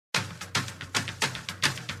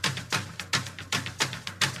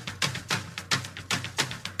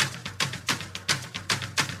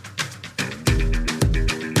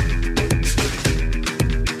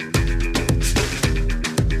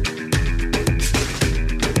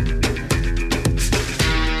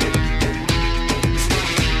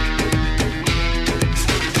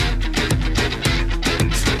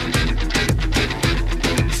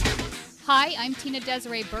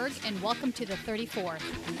Desiree Berg, and welcome to the 34th.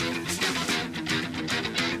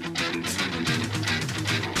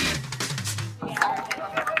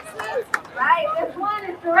 Right, this one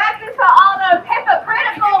is directed to all those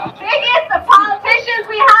hypocritical bigots, the politicians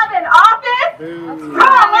we have in office.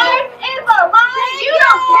 Pro-life is a lie. You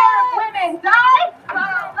don't care if women die.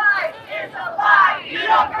 Pro-life is a lie. You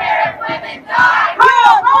don't care if women die.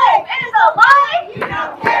 Pro-life is a lie. You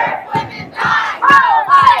don't care if women die.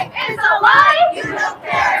 Pro-life is a lie. You don't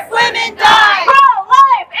care if women die.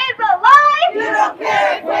 Pro-life is a lie. You don't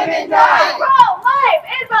care if women die.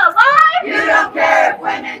 Pro-life is a lie. You don't care if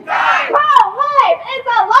women die. Pro-life is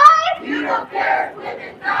a lie. You don't care if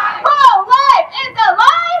women die. Pro-life is a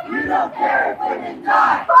lie. You don't care if women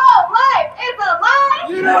die. Pro-life is a lie.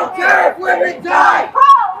 You don't care if women die.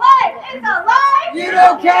 Pro-life is a lie. You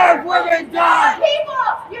don't care if women die. The people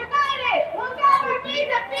united will never be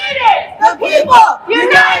defeated. The people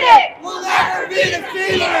united will never be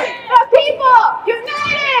defeated. The people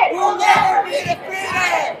united Will never be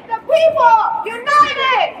defeated. The people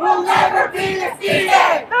united Will never be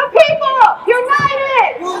defeated. The people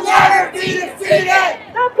united Will never be defeated.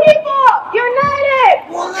 The people united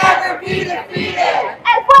Will never be defeated.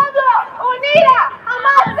 El pueblo unida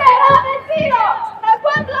jamás será vencido. El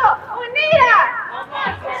pueblo unida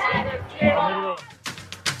jamás será vencido.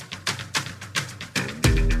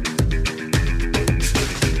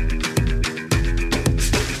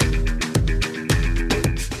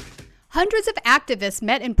 Hundreds of activists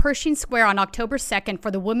met in Pershing Square on October 2nd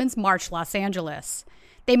for the Women's March Los Angeles.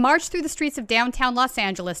 They marched through the streets of downtown Los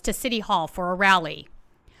Angeles to City Hall for a rally.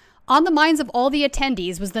 On the minds of all the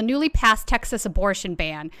attendees was the newly passed Texas abortion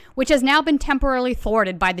ban, which has now been temporarily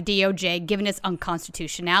thwarted by the DOJ given its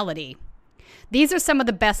unconstitutionality. These are some of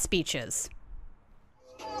the best speeches.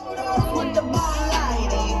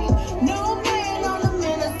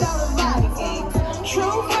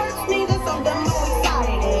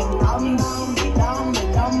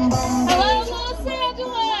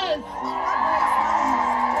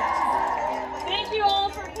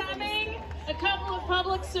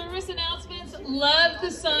 Service announcements. Love the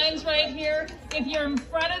signs right here. If you're in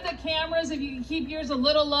front of the cameras, if you can keep yours a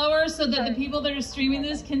little lower so that the people that are streaming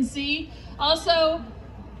this can see. Also,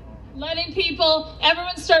 letting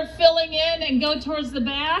everyone start filling in and go towards the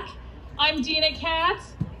back. I'm Dina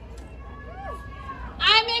Katz.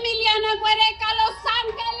 I'm Emiliana Guereca, Los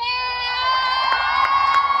Angeles.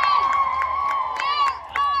 Where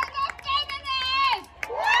are the feminists?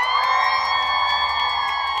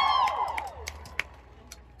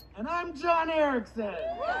 And I'm John Erickson.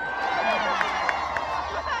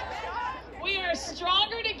 We are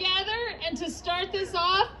stronger together, and to start this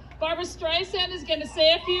off, Barbara Streisand is going to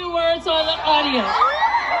say a few words on the audio.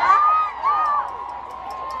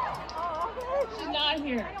 She's not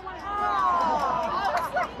here.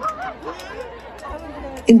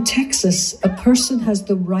 In Texas, a person has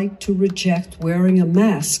the right to reject wearing a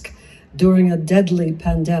mask during a deadly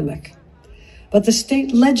pandemic. But the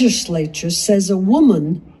state legislature says a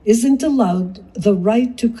woman isn't allowed the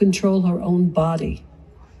right to control her own body.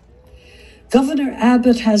 Governor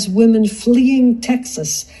Abbott has women fleeing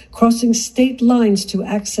Texas, crossing state lines to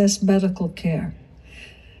access medical care.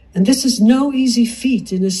 And this is no easy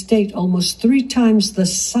feat in a state almost 3 times the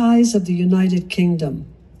size of the United Kingdom.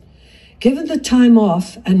 Given the time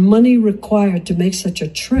off and money required to make such a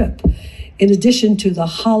trip, in addition to the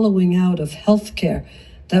hollowing out of health care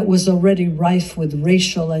that was already rife with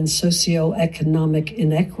racial and socioeconomic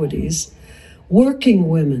inequities, working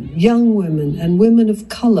women, young women, and women of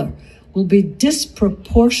color will be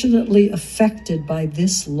disproportionately affected by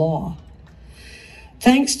this law.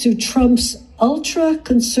 Thanks to Trump's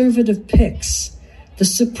ultra-conservative picks, the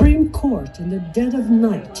Supreme Court, in the dead of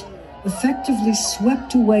night, effectively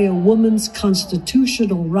swept away a woman's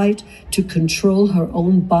constitutional right to control her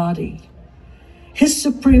own body. His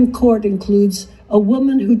Supreme Court includes a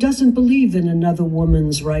woman who doesn't believe in another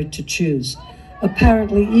woman's right to choose,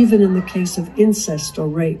 apparently even in the case of incest or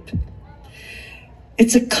rape.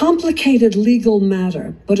 It's a complicated legal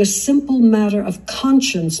matter, but a simple matter of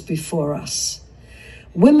conscience before us.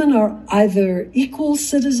 Women are either equal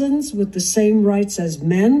citizens with the same rights as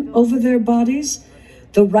men over their bodies,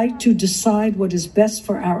 the right to decide what is best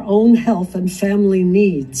for our own health and family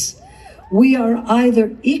needs. We are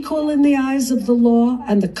either equal in the eyes of the law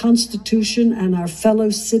and the Constitution and our fellow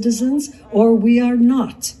citizens, or we are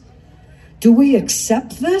not. Do we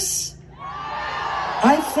accept this?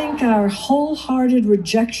 I think our wholehearted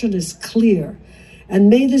rejection is clear, and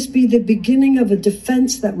may this be the beginning of a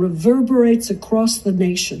defense that reverberates across the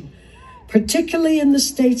nation, particularly in the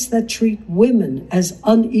states that treat women as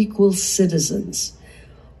unequal citizens.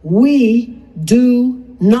 We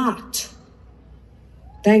do not.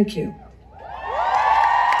 Thank you.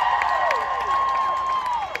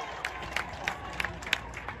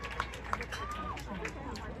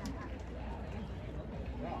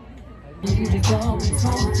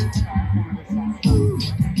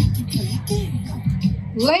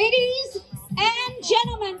 Ladies and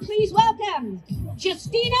gentlemen, please welcome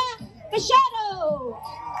Justina Machado.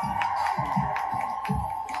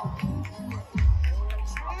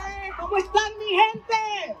 Hey, ¿cómo están, mi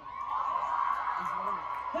gente?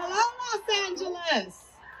 Hello, Los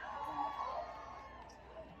Angeles.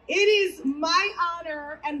 It is my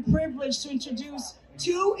honor and privilege to introduce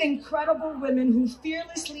two incredible women who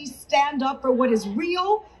fearlessly stand up for what is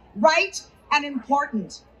real, right, and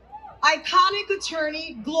important. Iconic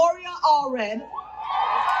attorney Gloria Allred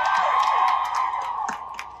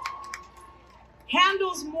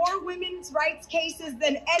handles more women's rights cases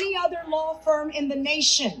than any other law firm in the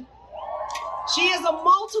nation. She is a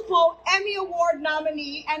multiple Emmy Award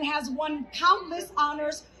nominee and has won countless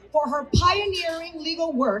honors for her pioneering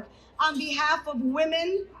legal work on behalf of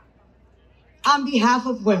women.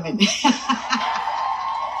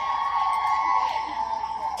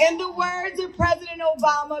 In the words of President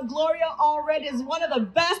Obama, Gloria Allred is one of the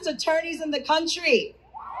best attorneys in the country.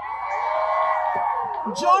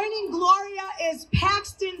 Joining Gloria is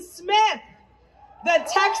Paxton Smith, the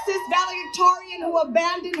Texas valedictorian who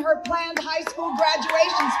abandoned her planned high school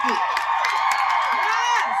graduation speech.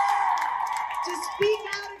 Yes, to speak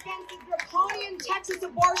out against the draconian Texas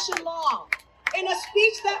abortion law. In a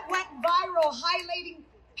speech that went viral, highlighting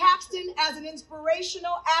Paxton as an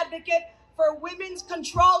inspirational advocate for women's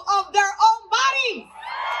control of their own bodies.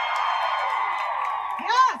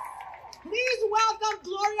 Yes, please welcome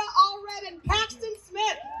Gloria Allred and Paxton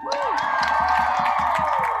Smith. Woo.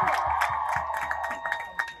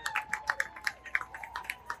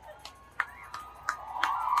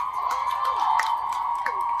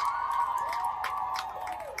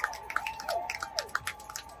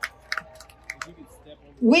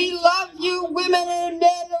 We love you, women and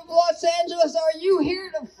men of Los Angeles. Are you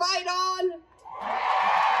here to fight on?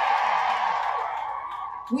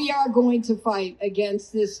 We are going to fight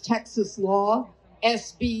against this Texas law,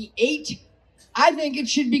 SB 8. I think it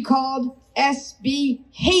should be called SB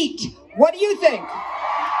Hate. What do you think?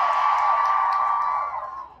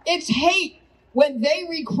 It's hate when they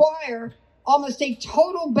require almost a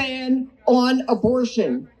total ban on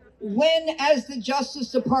abortion. When, as the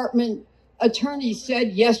Justice Department attorney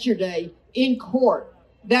said yesterday in court,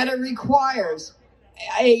 that it requires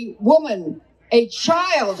a woman, a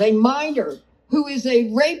child, a minor who is a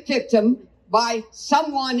rape victim by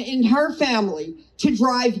someone in her family to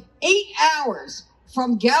drive 8 hours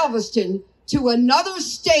from Galveston to another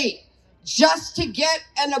state just to get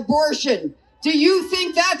an abortion. Do you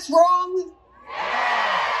think that's wrong?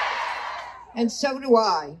 And so do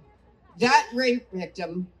I. That rape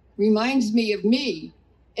victim reminds me of me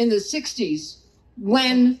in the 60s,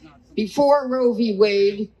 when, before Roe v.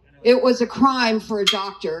 Wade, it was a crime for a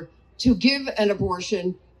doctor to give an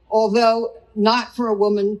abortion, although not for a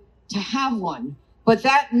woman to have one. But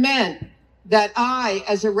that meant that I,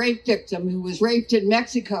 as a rape victim who was raped in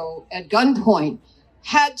Mexico at gunpoint,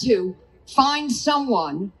 had to find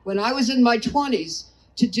someone, when I was in my 20s,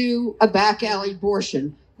 to do a back alley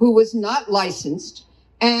abortion, who was not licensed,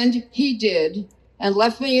 and he did, and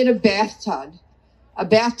left me in a bathtub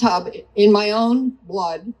in my own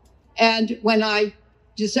blood. And when I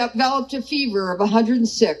developed a fever of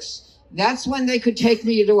 106, that's when they could take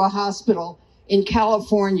me to a hospital in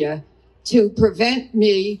California to prevent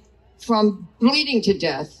me from bleeding to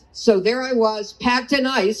death. So there I was, packed in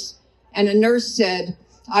ice, and a nurse said,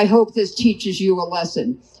 "I hope this teaches you a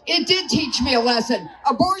lesson." It did teach me a lesson.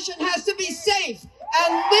 Abortion has to be safe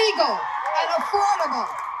and legal and affordable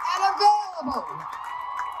and available.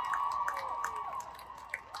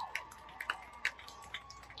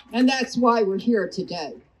 And that's why we're here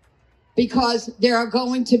today, because there are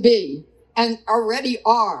going to be, and already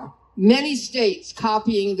are, many states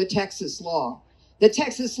copying the Texas law. The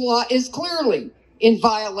Texas law is clearly in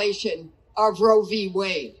violation of Roe v.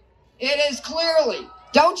 Wade. It is clearly.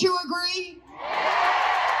 Don't you agree?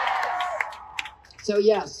 So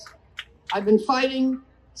yes, I've been fighting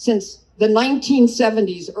since the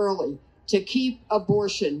 1970s early to keep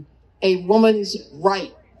abortion a woman's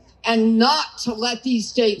right, and not to let these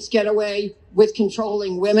states get away with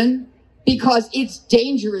controlling women, because it's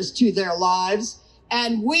dangerous to their lives.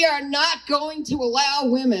 And we are not going to allow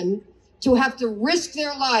women to have to risk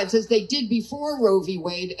their lives as they did before Roe v.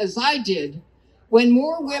 Wade, as I did, when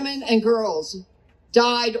more women and girls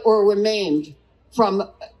died or were maimed from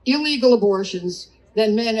illegal abortions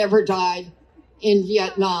than men ever died in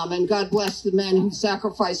Vietnam, and God bless the men who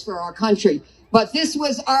sacrificed for our country. But this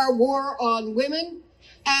was our war on women,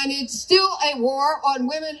 and it's still a war on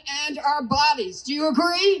women and our bodies. Do you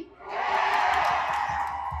agree?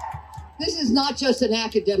 This is not just an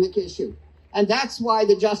academic issue, and that's why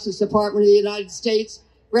the Justice Department of the United States,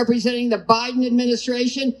 representing the Biden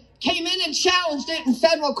administration, came in and challenged it in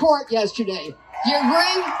federal court yesterday. Do you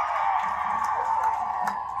agree?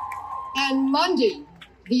 And Monday,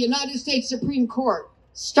 the United States Supreme Court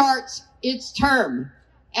starts its term,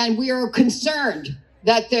 and we are concerned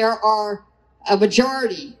that there are a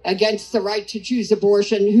majority against the right to choose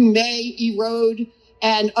abortion who may erode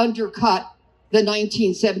and undercut the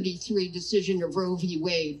 1973 decision of Roe v.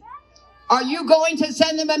 Wade. Are you going to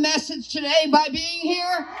send them a message today by being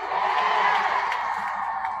here?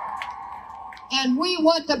 And we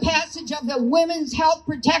want the passage of the Women's Health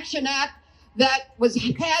Protection Act that was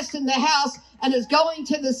passed in the House and is going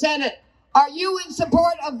to the Senate. Are you in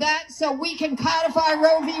support of that so we can codify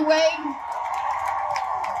Roe v. Wade?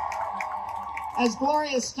 As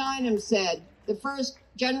Gloria Steinem said,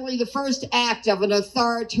 generally the first act of an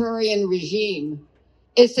authoritarian regime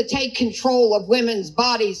is to take control of women's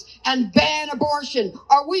bodies and ban abortion.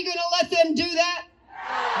 Are we going to let them do that?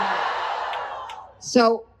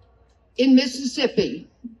 So in Mississippi,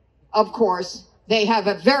 of course, they have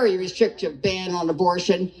a very restrictive ban on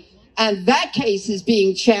abortion, and that case is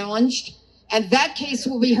being challenged, and that case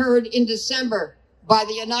will be heard in December by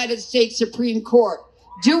the United States Supreme Court.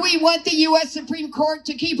 Do we want the U.S. Supreme Court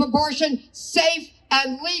to keep abortion safe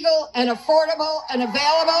and legal and affordable and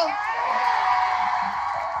available?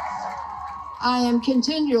 I am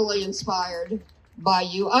continually inspired by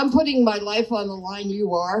you. I'm putting my life on the line.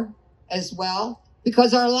 You are as well,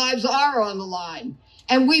 because our lives are on the line.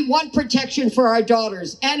 And we want protection for our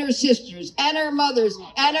daughters and our sisters and our mothers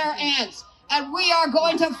and our aunts. And we are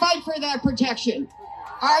going to fight for that protection.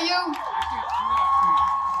 Are you?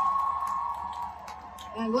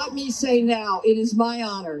 And let me say now, it is my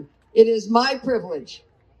honor, it is my privilege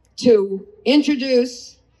to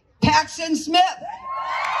introduce Paxton Smith.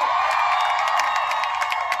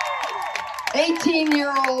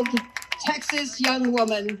 18-year-old Texas young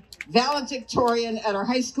woman, valedictorian at her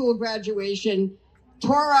high school graduation,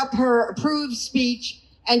 tore up her approved speech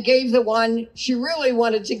and gave the one she really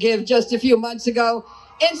wanted to give just a few months ago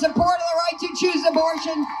in support of the right to choose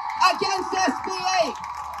abortion against SB 8.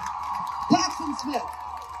 Paxton Smith.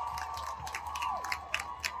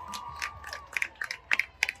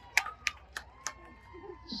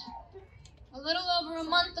 A little over a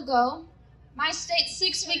month ago, my state's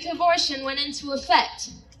 6-week abortion went into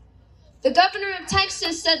effect. The governor of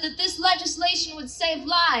Texas said that this legislation would save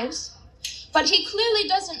lives, but he clearly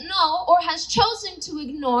doesn't know or has chosen to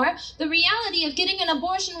ignore the reality of getting an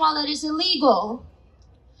abortion while it is illegal.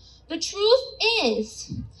 The truth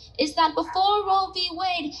is that before Roe v.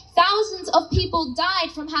 Wade, thousands of people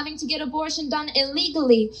died from having to get abortion done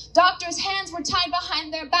illegally. Doctors' hands were tied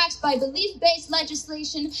behind their backs by belief-based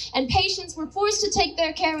legislation, and patients were forced to take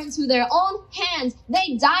their care into their own hands.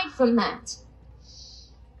 They died from that.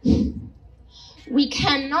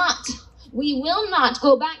 We will not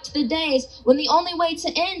go back to the days when the only way to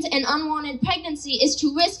end an unwanted pregnancy is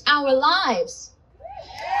to risk our lives.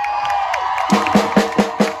 We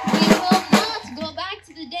will not go back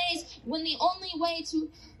to the days when the only way to,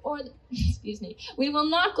 we will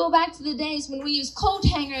not go back to the days when we use coat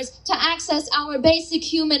hangers to access our basic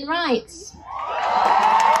human rights.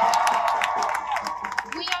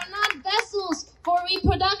 We are not vessels for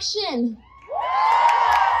reproduction.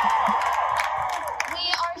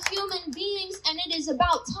 Human beings, and it is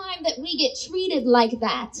about time that we get treated like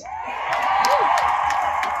that.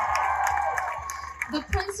 The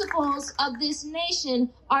principles of this nation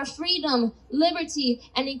are freedom, liberty,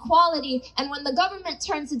 and equality, and when the government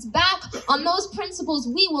turns its back on those principles,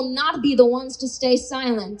 we will not be the ones to stay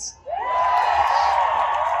silent.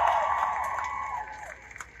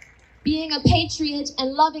 Being a patriot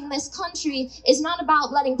and loving this country is not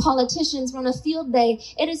about letting politicians run a field day.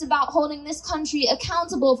 It is about holding this country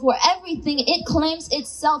accountable for everything it claims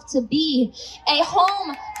itself to be. A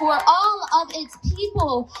home for all of its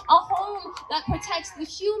people. A home that protects the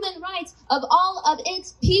human rights of all of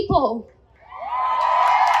its people.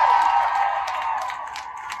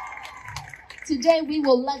 Today we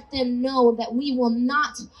will let them know that we will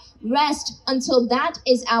not rest until that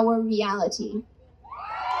is our reality.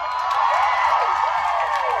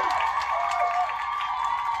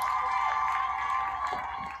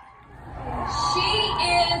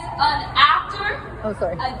 An actor, a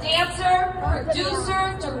dancer, producer,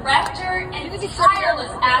 director, and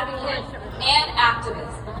tireless advocate and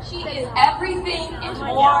activist. She is everything and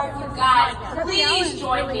more. You guys, please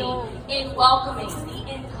join me in welcoming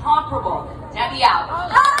the incomparable Debbie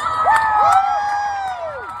Allen.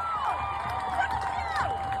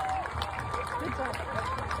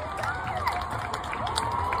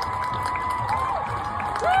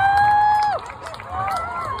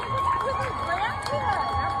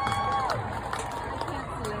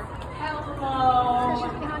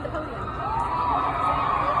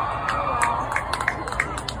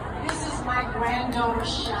 Granddaughter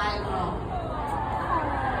Shiloh,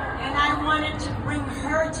 and I wanted to bring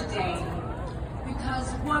her today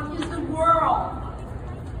because what is the world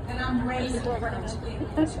that I'm raising her to be?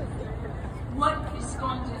 What is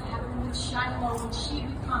going to happen with Shiloh when she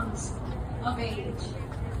becomes of age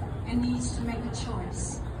and needs to make a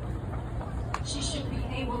choice? She should be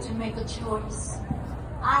able to make a choice.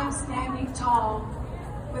 I'm standing tall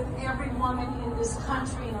with every woman in this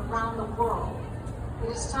country and around the world. It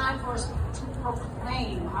is time for us to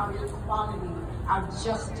proclaim our equality, our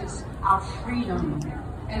justice, our freedom,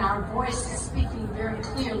 and our voice is speaking very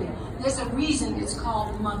clearly. There's a reason it's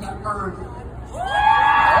called Mother Earth.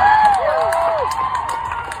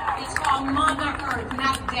 It's called Mother Earth,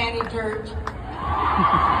 not Daddy Dirt.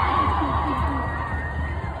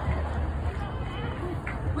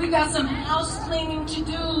 We got some house cleaning to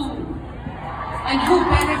do. And who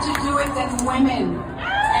better to do it than women?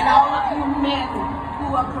 And all of you men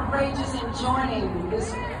who are courageous in joining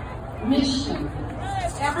this mission.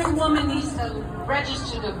 Every woman needs to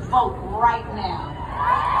register to vote right now.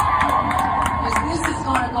 Because this is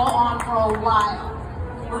going to go on for a while.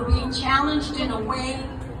 We're being challenged in a way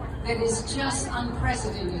that is just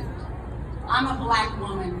unprecedented. I'm a black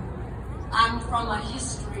woman. I'm from a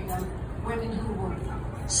history of women who were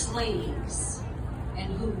slaves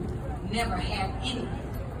and who never had any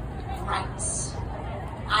rights.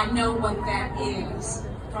 I know what that is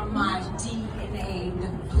from my DNA, the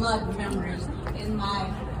blood memory in my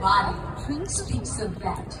body speaks of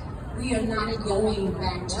that. We are not going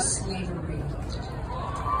back to slavery.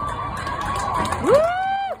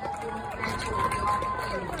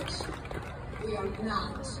 We are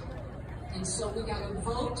not. And so we got to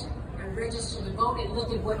vote and register to vote and look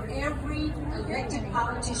at what every elected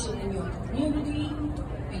politician in your community,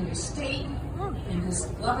 in your state, in this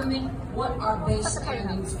government, what are they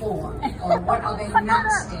standing for? Or what are they not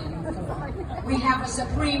standing for? We have a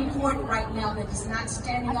Supreme Court right now that is not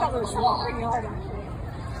standing up for the law.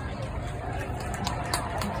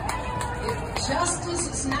 If justice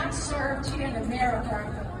is not served here in America,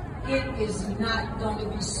 it is not going to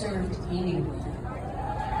be served anywhere.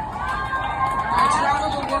 I travel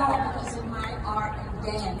the world because of my art and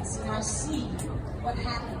dance, and I see what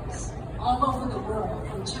happens all over the world,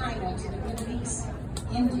 from China to the Middle East,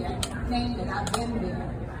 India, name it, I've been there.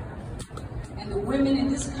 And the women in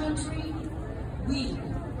this country, we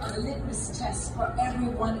are the litmus test for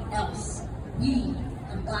everyone else. We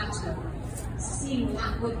have got to sing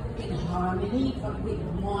not in harmony, but with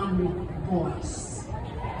one voice.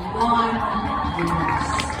 One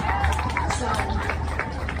voice. So,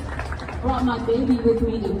 I brought my baby with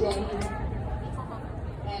me today,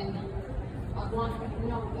 and I want her to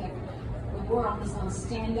know that the world is going to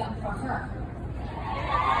stand up for her.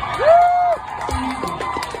 Thank you.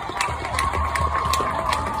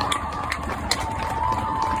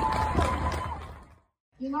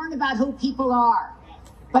 You learn about who people are,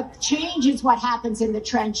 but change is what happens in the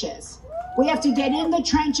trenches. We have to get in the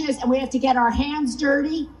trenches, and we have to get our hands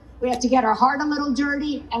dirty. We have to get our heart a little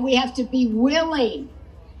dirty, and we have to be willing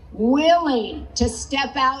to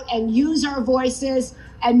step out and use our voices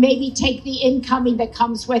and maybe take the incoming that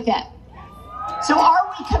comes with it. So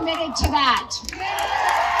are we committed to that?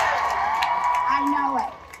 I know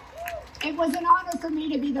it. It was an honor for me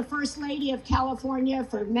to be the First Lady of California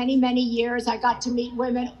for many, many years. I got to meet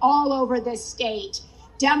women all over this state,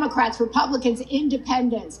 Democrats, Republicans,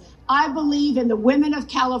 independents. I believe in the women of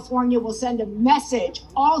California will send a message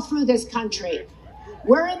all through this country.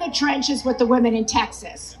 We're in the trenches with the women in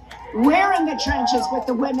Texas. We're in the trenches with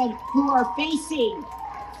the women who are facing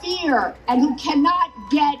fear and who cannot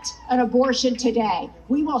get an abortion today.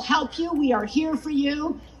 We will help you. We are here for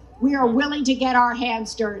you. We are willing to get our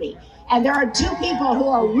hands dirty. And there are two people who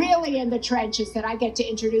are really in the trenches that I get to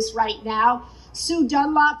introduce right now. Sue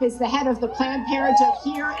Dunlop is the head of the Planned Parenthood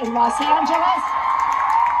here in Los Angeles.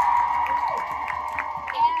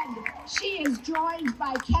 And she is joined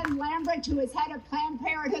by Ken Lambert, who is head of Planned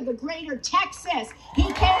Parenthood, the Greater Texas. He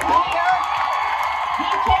came here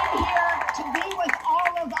to be with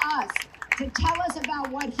all of us, to tell us about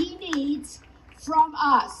what he needs from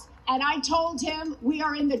us. And I told him we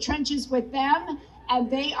are in the trenches with them, and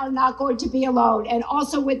they are not going to be alone. And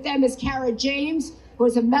also with them is Kara James, who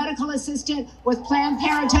is a medical assistant with Planned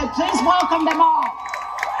Parenthood. Please welcome them all.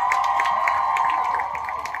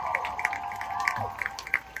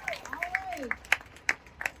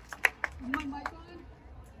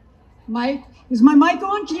 Mike, is my mic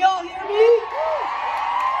on? Can you all hear me?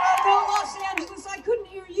 No, Los Angeles, I couldn't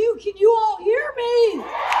hear you. Can you all hear me?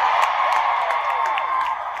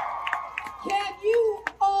 Can you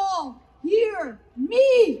all hear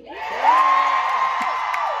me?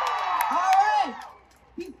 All right.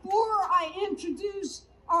 Before I introduce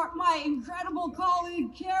my incredible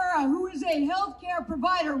colleague, Kara, who is a healthcare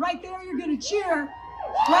provider, right there, you're going to cheer.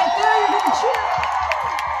 Right there, you're going to cheer.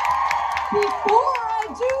 Before I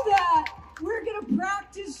do that, we're going to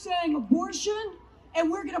practice saying abortion, and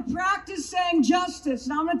we're going to practice saying justice.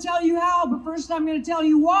 And I'm going to tell you how, but first I'm going to tell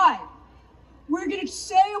you why. We're going to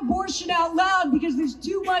say abortion out loud because there's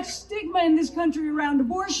too much stigma in this country around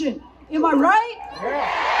abortion. Am I right? Yeah.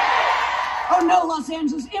 Oh no, Los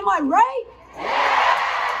Angeles, am I right?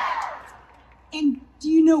 Yeah. And do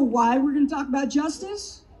you know why we're going to talk about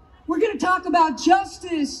justice? We're going to talk about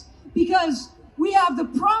justice because we have the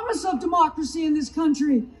promise of democracy in this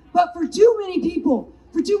country, but for too many people,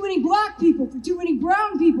 for too many black people, for too many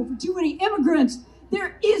brown people, for too many immigrants,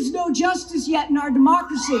 there is no justice yet in our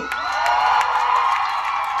democracy.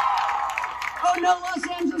 Oh no, Los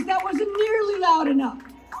Angeles, that wasn't nearly loud enough.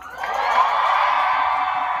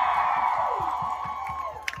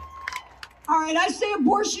 All right, I say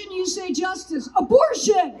abortion, you say justice.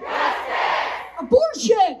 Abortion! Justice!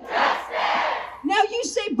 Abortion! Justice! Now you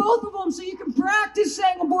say both of them so you can practice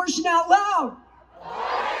saying abortion out loud.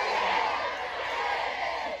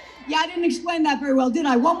 Yeah, I didn't explain that very well, did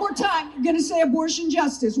I? One more time, you're going to say abortion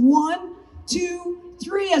justice. 1, 2,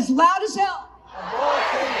 3, as loud as hell.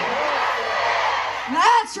 Abortion justice!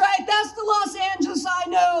 That's right, that's the Los Angeles I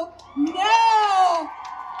know.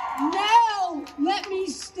 Now, let me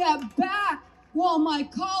step back while my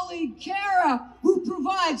colleague Kara, who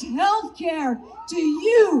provides health care to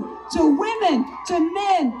you, to women, to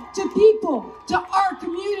men, to people, to our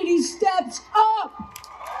community, steps up.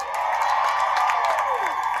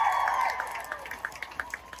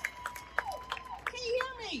 Can you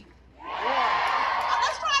hear me? Yeah.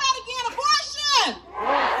 Let's try that again. Abortion!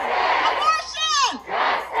 Abortion!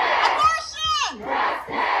 Abortion!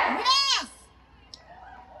 Yes!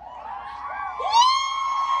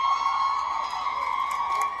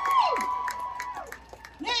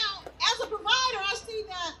 Now, as a provider, I see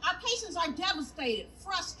that our patients are devastated,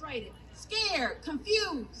 frustrated, scared,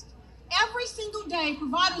 confused. Every single day,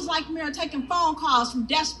 providers like me are taking phone calls from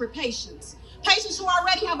desperate patients. Patients who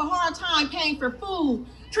already have a hard time paying for food,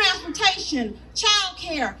 transportation,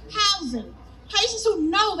 childcare, housing. Patients who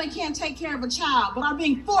know they can't take care of a child but are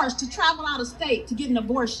being forced to travel out of state to get an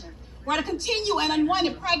abortion or to continue an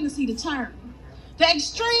unwanted pregnancy to term. The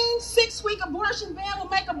extreme 6-week abortion ban will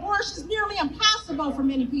make abortions nearly impossible for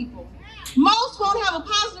many people. Most won't have a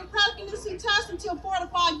positive pregnancy test until 4 to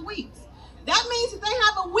 5 weeks. That means that they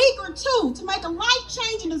have a week or two to make a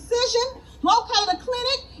life-changing decision, locate a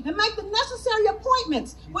clinic, and make the necessary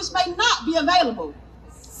appointments, which may not be available.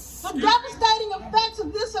 The devastating effects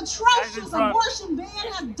of this atrocious abortion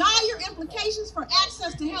ban have dire implications for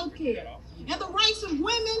access to health care and the rights of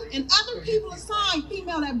women and other people assigned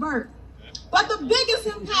female at birth. But the biggest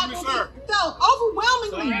impact will be felt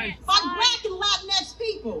overwhelmingly by Black and Latinx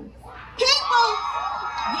people. People,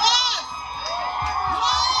 yes,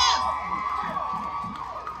 yes.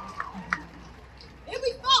 It will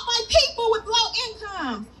be felt by people with low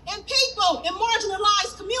incomes and people in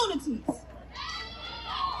marginalized communities.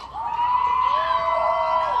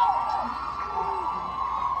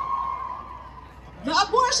 The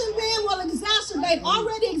abortion ban will exacerbate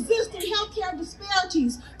already existing healthcare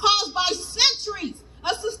disparities caused by centuries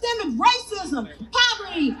of systemic racism,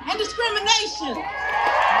 poverty, and discrimination.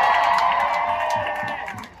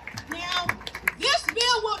 Now, this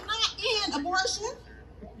bill will not end abortion.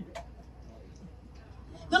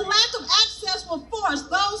 The lack of access will force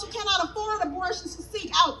those who cannot afford abortions to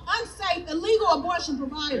seek out unsafe, illegal abortion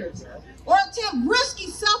providers or attempt risky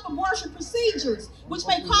self-abortion procedures, which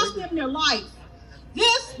may cost them their life.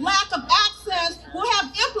 This lack of access will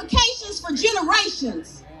have implications for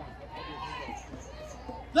generations.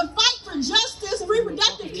 The fight for justice,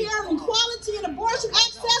 reproductive care, and equality in abortion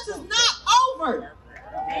access is not over.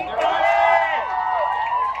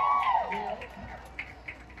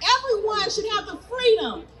 Everyone should have the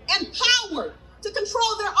freedom and power to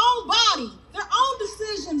control their own body, their own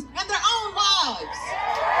decisions, and their own lives.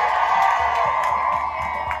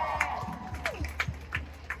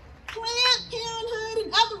 Planned Parenthood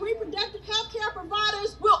and other reproductive health care providers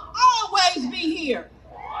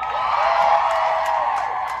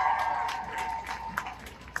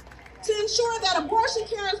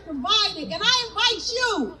abortion care is provided. And I invite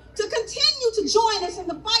you to continue to join us in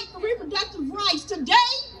the fight for reproductive rights today,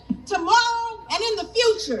 tomorrow, and in the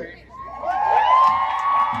future.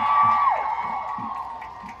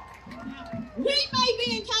 We may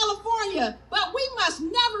be in California, but we must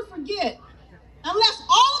never forget, unless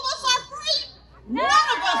all of us are free, none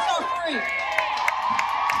of us are free.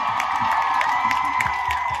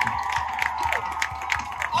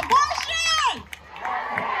 Abortion!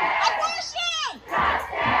 Abortion!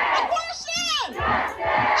 Abortion!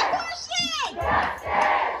 Abortion!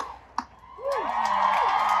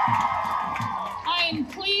 I am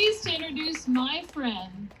pleased to introduce my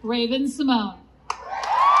friend, Raven-Symoné.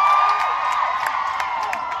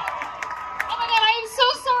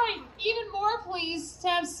 Even more pleased to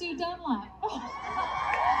have Sue Dunlap.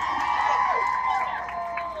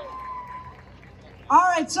 All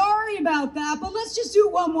right, sorry about that, but let's just do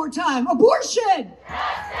it one more time. Abortion!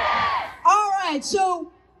 All right,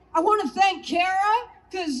 so I want to thank Kara,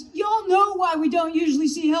 because y'all know why we don't usually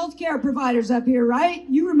see healthcare providers up here, right?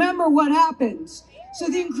 You remember what happens. So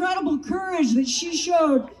the incredible courage that she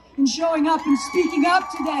showed in showing up and speaking up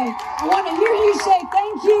today, I want to hear you say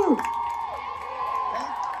thank you.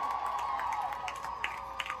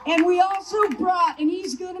 And we also brought, and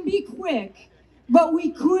he's going to be quick, but we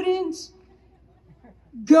couldn't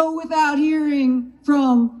go without hearing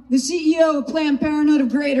from the CEO of Planned Parenthood of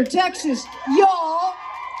Greater Texas. Y'all.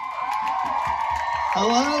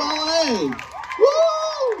 Hello, LA.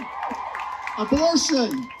 Woo!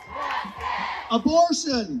 Abortion.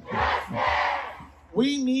 Abortion.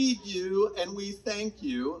 We need you and we thank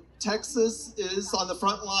you. Texas is on the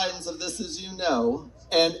front lines of this, as you know,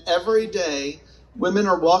 and every day women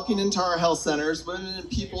are walking into our health centers, women and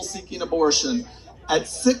people seeking abortion. At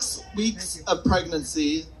 6 weeks of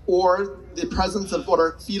pregnancy or the presence of what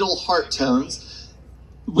are fetal heart tones,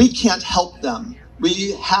 we can't help them.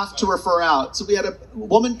 We have to refer out. So we had a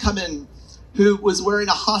woman come in who was wearing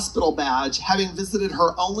a hospital badge, having visited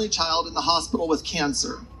her only child in the hospital with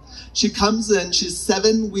cancer. She comes in, she's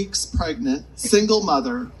 7 weeks pregnant, single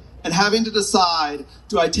mother, and having to decide,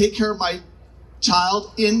 do I take care of my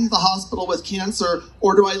child in the hospital with cancer,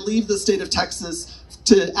 or do I leave the state of Texas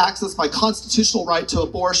to access my constitutional right to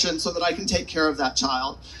abortion so that I can take care of that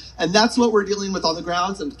child? And that's what we're dealing with on the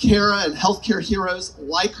grounds, and Kara and healthcare heroes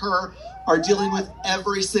like her are dealing with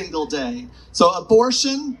every single day. So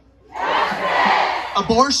abortion,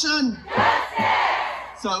 abortion.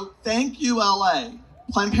 So thank you, LA.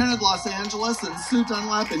 Planned Parenthood Los Angeles and Sue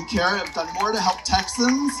Dunlap and Kara have done more to help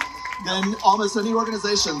Texans than almost any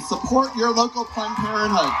organization. Support your local Planned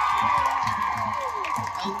Parenthood.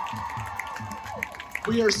 And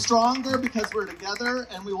we are stronger because we're together,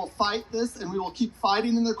 and we will fight this, and we will keep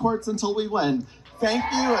fighting in the courts until we win. Thank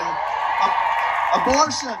you, and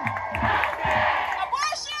abortion.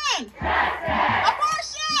 Abortion!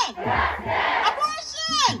 Abortion!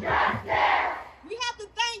 Abortion! We have to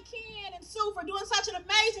thank Ken and Sue for doing such an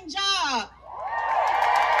amazing job.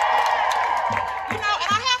 You know, and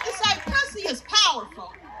I have to say, pussy is powerful.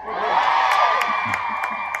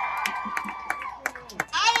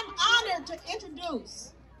 I am honored to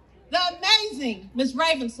introduce the amazing Ms.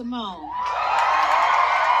 Raven-Symoné.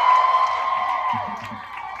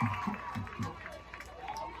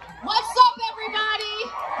 What's up, everybody?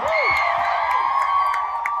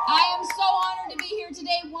 I am so honored to be here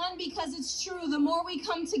today. One, because it's true. The more we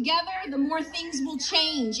come together, the more things will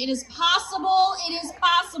change. It is possible. It is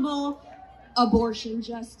possible. Abortion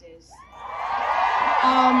justice.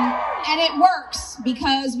 And it works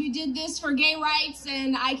because we did this for gay rights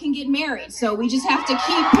and I can get married. So we just have to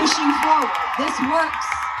keep pushing forward. This works.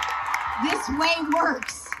 This way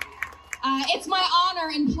works. It's my honor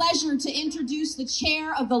and pleasure to introduce the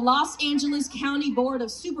chair of the Los Angeles County Board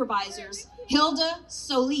of Supervisors, Hilda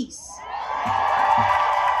Solis.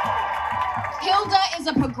 Hilda is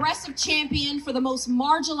a progressive champion for the most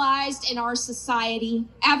marginalized in our society,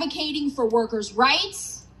 advocating for workers'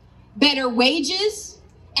 rights, better wages,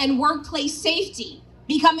 and workplace safety,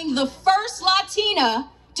 becoming the first Latina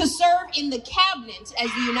to serve in the cabinet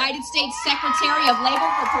as the United States Secretary of Labor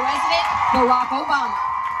for President Barack Obama.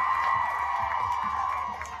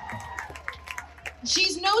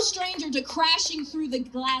 She's no stranger to crashing through the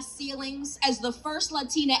glass ceilings as the first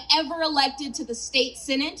Latina ever elected to the state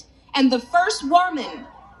Senate and the first woman,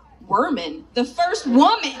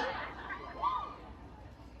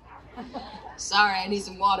 sorry, I need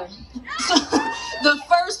some water. The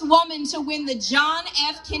first woman to win the John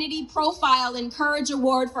F. Kennedy Profile and Courage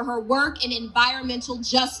Award for her work in environmental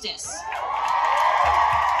justice.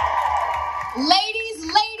 Ladies,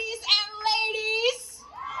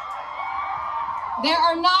 there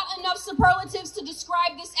are not enough superlatives to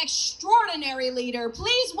describe this extraordinary leader.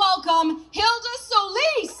 Please welcome Hilda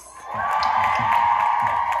Solis.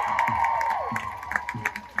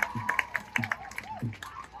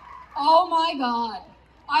 Oh my God.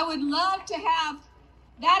 I would love to have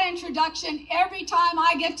that introduction every time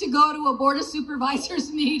I get to go to a Board of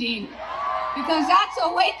Supervisors meeting, because that's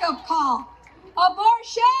a wake-up call.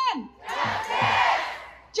 Abortion!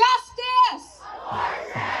 Justice!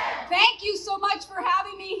 Abortion! Thank you so much for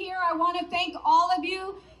having me here. I want to thank all of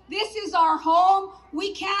you. This is our home.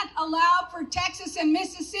 We can't allow for Texas and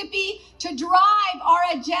Mississippi to drive our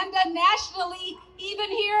agenda nationally, even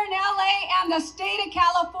here in LA and the state of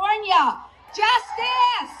California.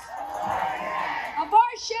 Justice!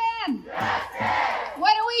 Abortion!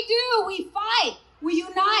 What do? We fight. We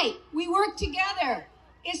unite. We work together.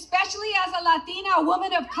 Especially as a Latina, a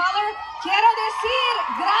woman of color, quiero decir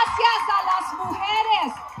gracias a las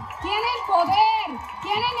mujeres. Tienen poder,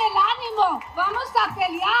 tienen el ánimo. Vamos a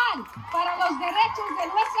pelear para los derechos de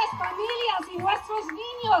nuestras familias y nuestros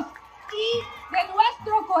niños y de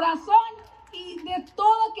nuestro corazón y de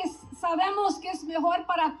todo que sabemos que es mejor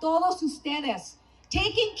para todos ustedes.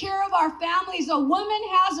 Taking care of our families, a woman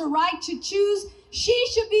has a right to choose. She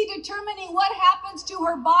should be determining what happens to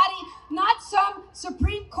her body, not some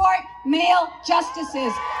Supreme Court male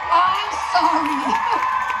justices. I'm sorry.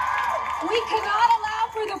 We cannot allow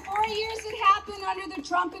for the 4 years that happened under the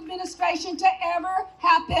Trump administration to ever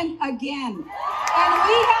happen again. And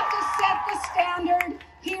we have to set the standard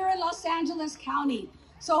here in Los Angeles County.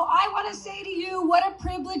 So I want to say to you, what a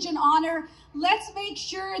privilege and honor. Let's make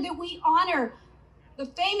sure that we honor the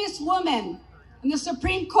famous woman in the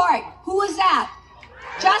Supreme Court. Who was that?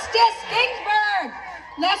 Justice Ginsburg.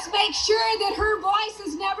 Let's make sure that her voice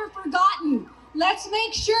is never forgotten. Let's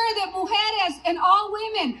make sure that mujeres and all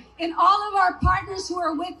women and all of our partners who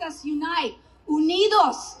are with us unite.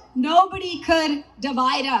 Unidos. Nobody could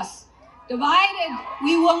divide us. Divided,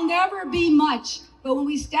 we will never be much. But when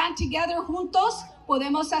we stand together juntos,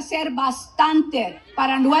 podemos hacer bastante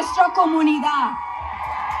para nuestra comunidad.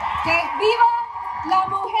 Que viva la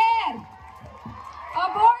mujer!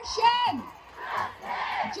 Abortion!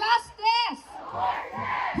 Justice!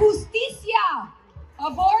 Justicia!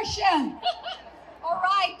 Abortion! All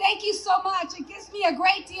right, thank you so much. It gives me a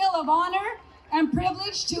great deal of honor and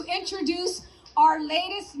privilege to introduce our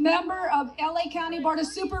latest member of LA County Board of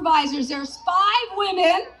Supervisors. There's 5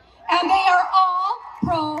 women, and they are all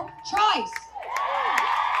pro-choice.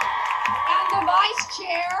 And the vice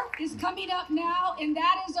chair is coming up now, and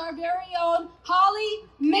that is our very own Holly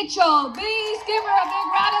Mitchell. Please give her a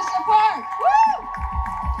big round of support. Woo!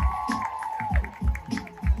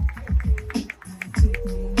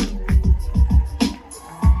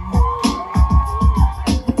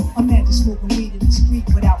 Imagine smoking weed in the street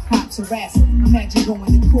without cops harassing. Imagine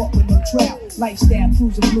going to court with no trial. Lifestyle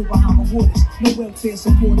cruising blue Bahama waters. No welfare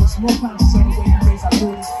supporters. More conscious on the way to raise our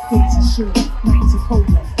daughters. Days are short, nights are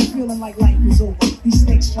colder. Feeling like life is over. These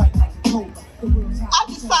snakes strike like a cobra. I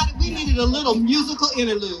decided we needed a little musical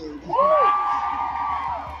interlude.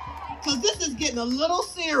 Because this is getting a little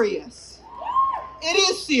serious. It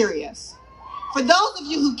is serious. For those of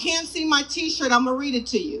you who can't see my t-shirt, I'm going to read it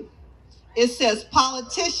to you. It says,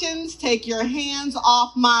 politicians, take your hands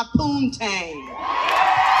off my poontang.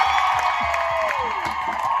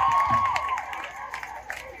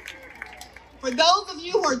 For those of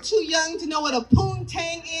you who are too young to know what a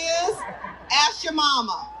poontang is, ask your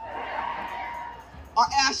mama or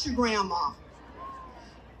ask your grandma.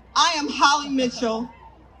 I am Holly Mitchell,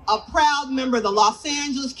 a proud member of the Los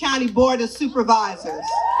Angeles County Board of Supervisors.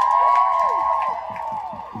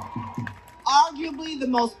 Arguably the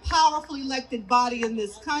most powerfully elected body in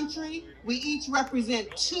this country, we each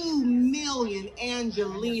represent 2 million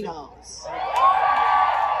Angelinos.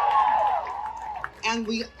 And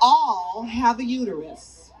we all have a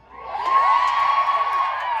uterus.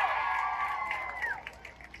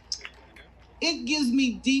 It gives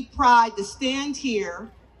me deep pride to stand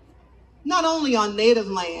here, not only on Native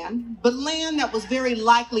land, but land that was very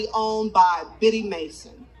likely owned by Biddy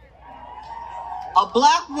Mason, a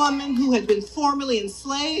Black woman who had been formerly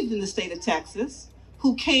enslaved in the state of Texas,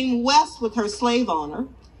 who came west with her slave owner.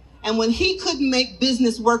 And when he couldn't make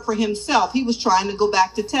business work for himself, he was trying to go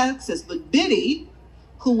back to Texas. But Biddy,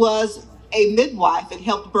 who was a midwife and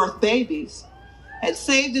helped birth babies, had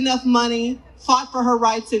saved enough money, fought for her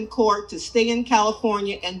rights in court to stay in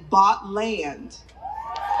California and bought land.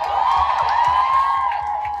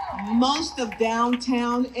 Most of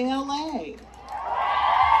downtown LA.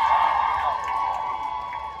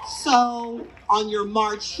 So on your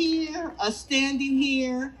march here, us standing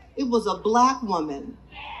here, it was a Black woman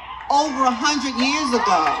over 100 years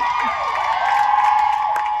ago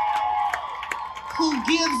who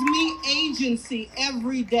gives me agency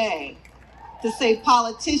every day to say,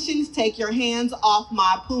 politicians, take your hands off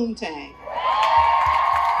my poontang.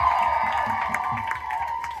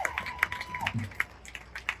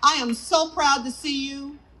 I am so proud to see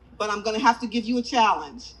you, but I'm going to have to give you a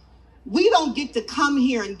challenge. We don't get to come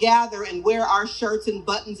here and gather and wear our shirts and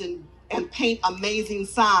buttons and paint amazing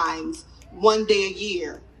signs one day a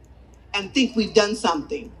year and think we've done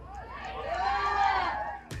something.